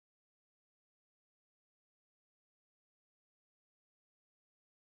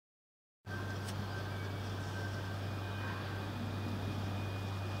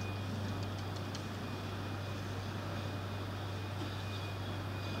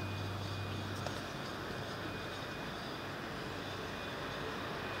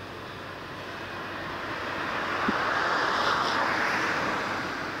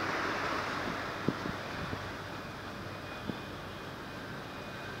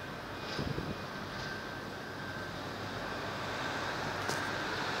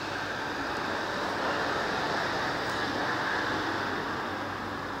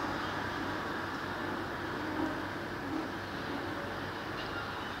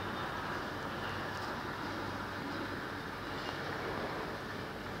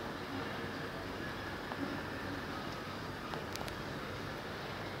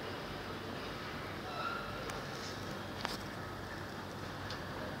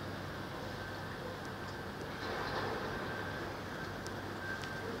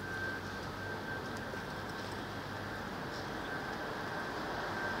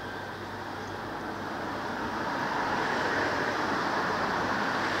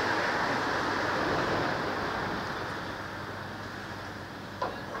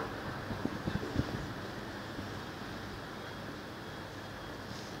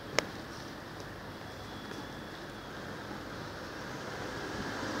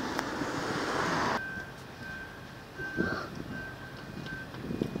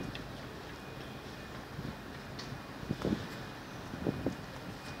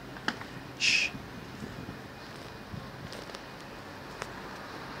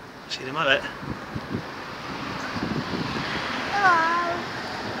See the mullet? Hello.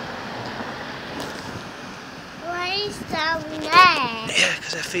 Why is down there? Yeah,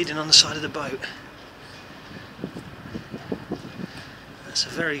 because they're feeding on the side of the boat. That's a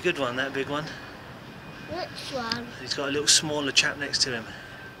very good one, that big one. Which one? He's got a little smaller chap next to him.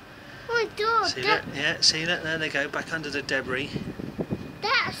 Oh my God, See that? Yeah, see that? There they go, back under the debris.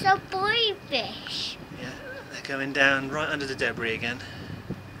 that's a boy fish. Yeah, they're going down right under the debris again.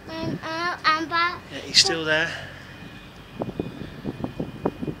 And out and back. Yeah, he's still there.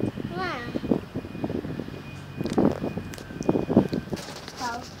 Wow.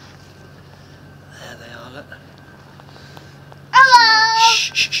 Oh. There they are, look. Hello.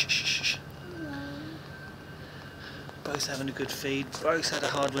 Shh, shh, shh, shh, shh. Both having a good feed, both had a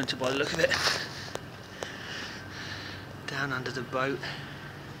hard winter by the look of it. Down under the boat.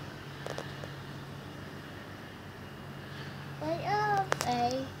 Where are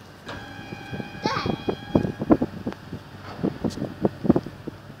they? There.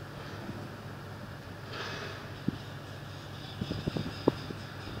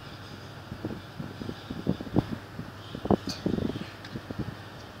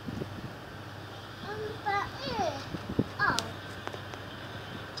 Back here. Oh.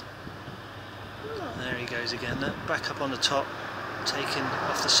 There he goes again, look, back up on the top, taking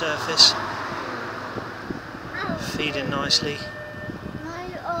off the surface, feeding nicely.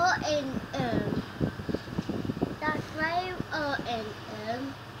 They are in that's why are in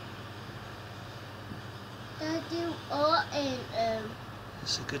that you are in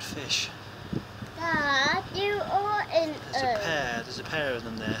It's a good fish. that you are in There's a pair of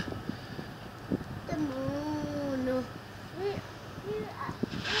them there. the moon. We are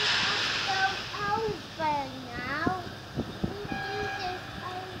over now. We do this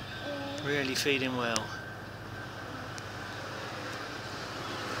over. Really feeding well.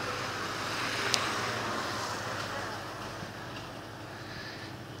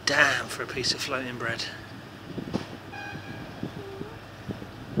 Damn for a piece of floating bread.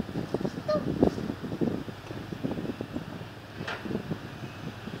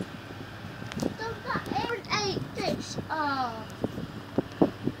 This. Oh,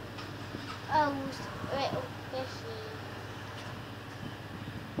 little fishy.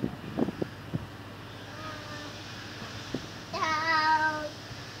 Down,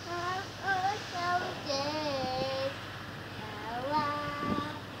 so deep.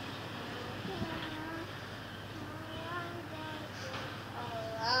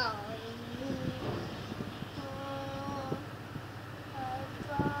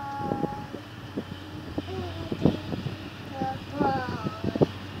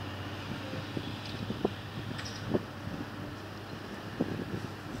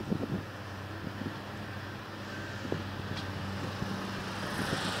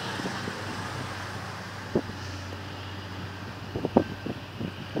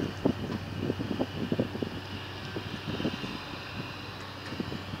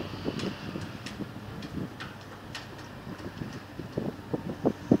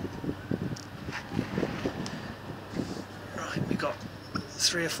 Right, we've got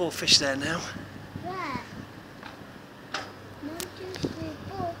 3 or 4 fish there now. Where? 1, 2, 3,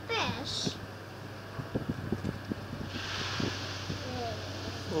 4 fish.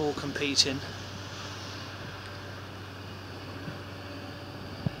 All competing.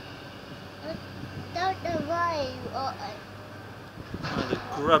 I don't know why you are. One of the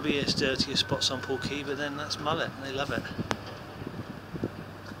grubbiest, dirtiest spots on Poole Quay, but then that's mullet, they love it.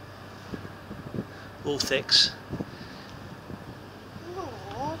 All thicks.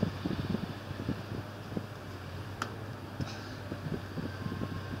 No.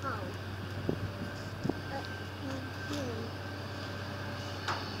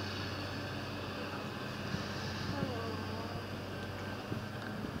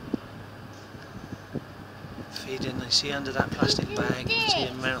 Feeding, they see under that plastic bag, you can see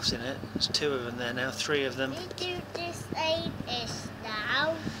a mouse in it. There's 2 of them there now, 3 of them. We do this like this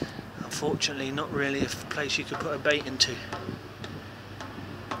now. Unfortunately, not really a place you could put a bait into.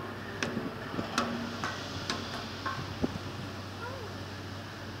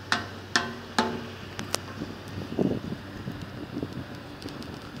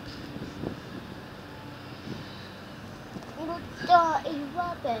 Dirty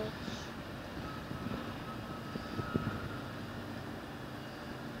rubbish.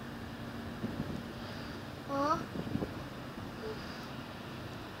 Huh?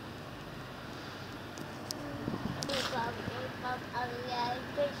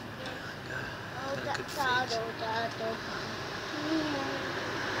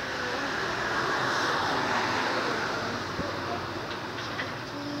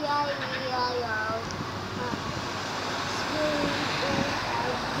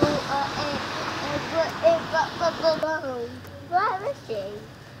 Where is he?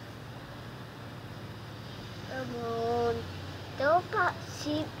 Come on. Don't pat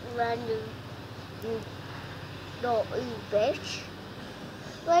sheep when you don't eat fish.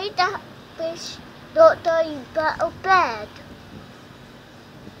 Why that fish don't eat better bed?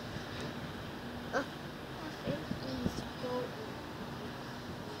 I think he's floating.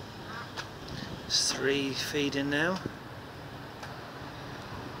 There's 3 feeding now.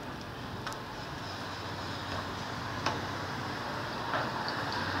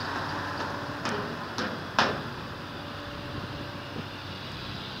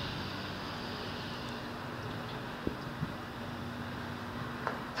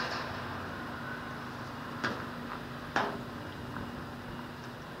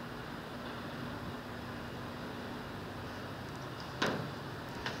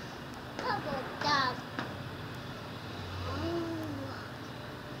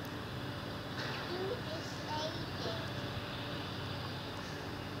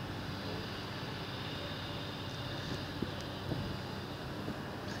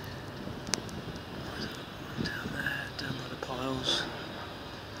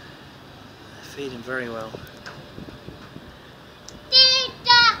 They're feeding very well.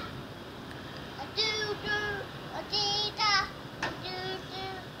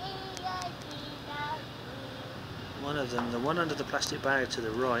 One of them, the one under the plastic bag to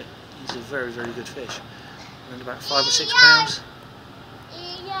the right, he's a very, very good fish. Around about 5 or 6 pounds.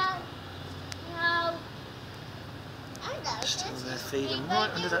 Still there feeding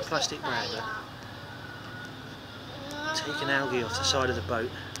right under that plastic bag. Taking algae off the side of the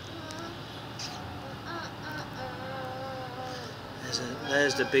boat.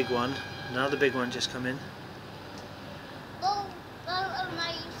 There's the big one. Another big one just come in.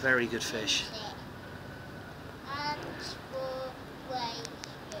 Very good fish.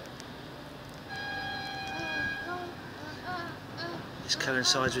 This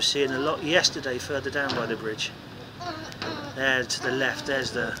coincides with seeing a lot yesterday further down by the bridge. There to the left,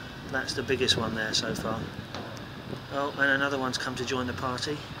 that's the biggest one there so far. Oh, and another one's come to join the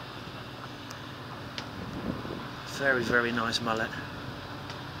party. Very, very nice mullet.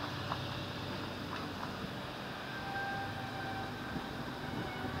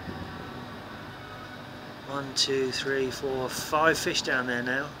 One, 2, 3, 4, 5 fish down there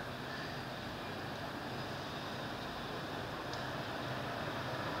now.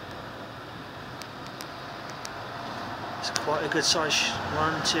 It's quite a good size.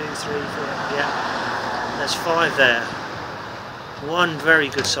 1, 2, 3, 4. Yeah, there's 5 there. One very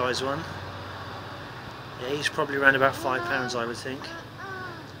good size one. Yeah, he's probably around about 5 pounds, I would think.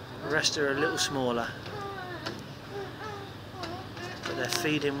 The rest are a little smaller. But they're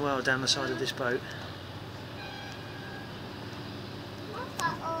feeding well down the side of this boat.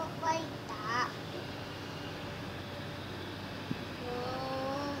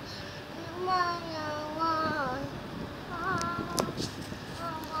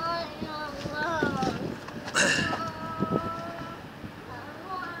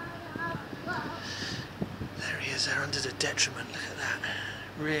 They're under the detriment, look at that.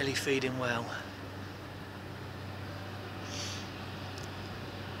 Really feeding well.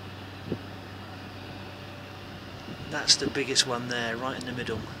 That's the biggest one there, right in the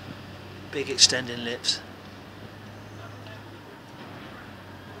middle. Big extending lips.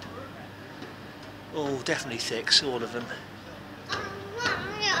 Oh, definitely thicks, all of them.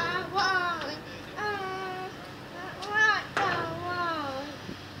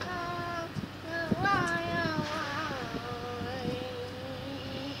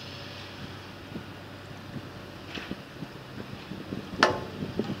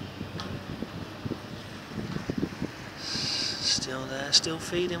 Still there, still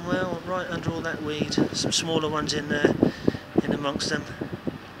feeding well, right under all that weed. Some smaller ones in there, in amongst them.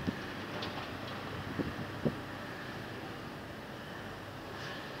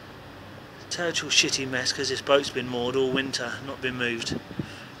 Total shitty mess because this boat's been moored all winter, not been moved.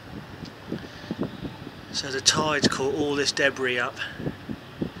 So the tide's caught all this debris up.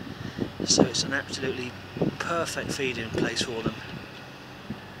 So it's an absolutely perfect feeding place for them.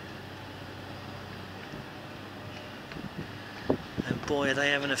 And boy, are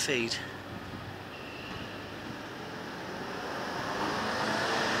they having a feed.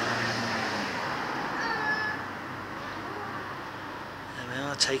 There we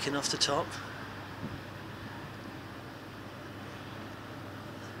are, taken off the top.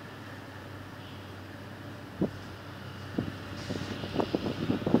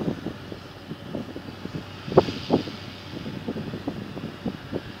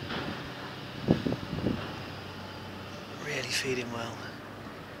 Feeding well.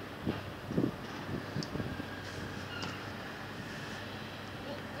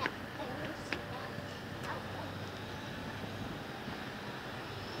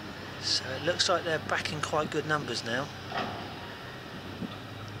 So it looks like they're back in quite good numbers now.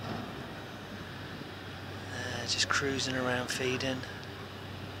 They're just cruising around feeding.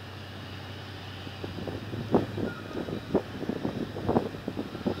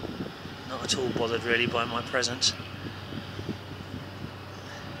 Not at all bothered really by my presence.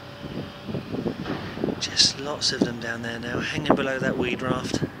 Just lots of them down there now, hanging below that weed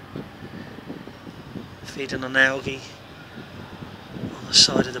raft, feeding on algae on the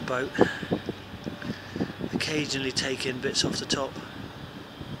side of the boat, occasionally taking bits off the top.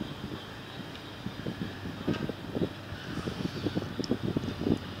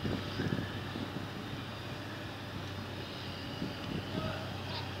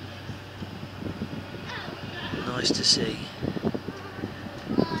 Nice to see.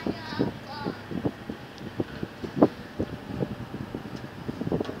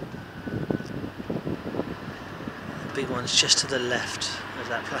 Big one's just to the left of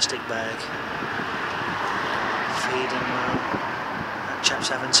that plastic bag, feeding well. That chap's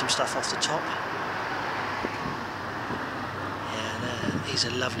having some stuff off the top. Yeah, there, he's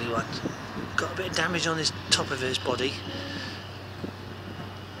a lovely one. Got a bit of damage on his top of his body.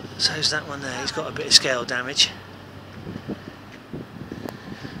 So's that one there, he's got a bit of scale damage.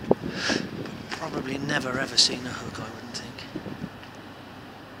 Probably never ever seen a hook, I wouldn't think.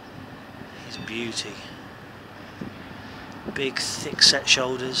 He's a beauty. Big, thick set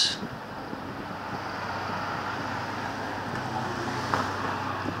shoulders.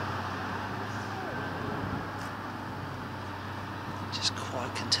 Just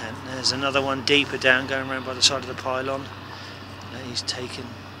quite content. There's another one deeper down going around by the side of the pylon that he's taken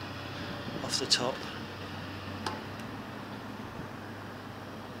off the top.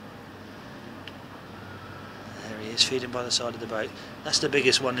 There he is, feeding by the side of the boat. That's the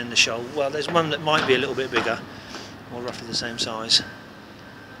biggest one in the shoal. Well, there's one that might be a little bit bigger, or roughly the same size.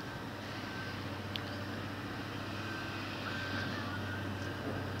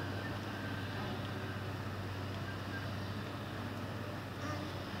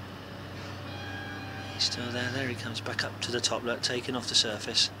 He's still there. There he comes back up to the top, look, taking off the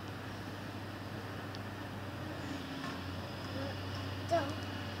surface.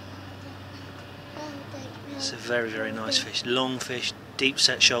 It's a very, very nice fish. Long fish, deep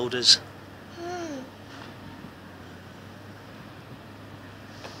set shoulders.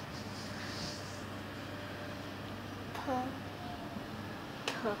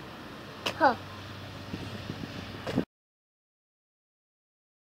 Huh.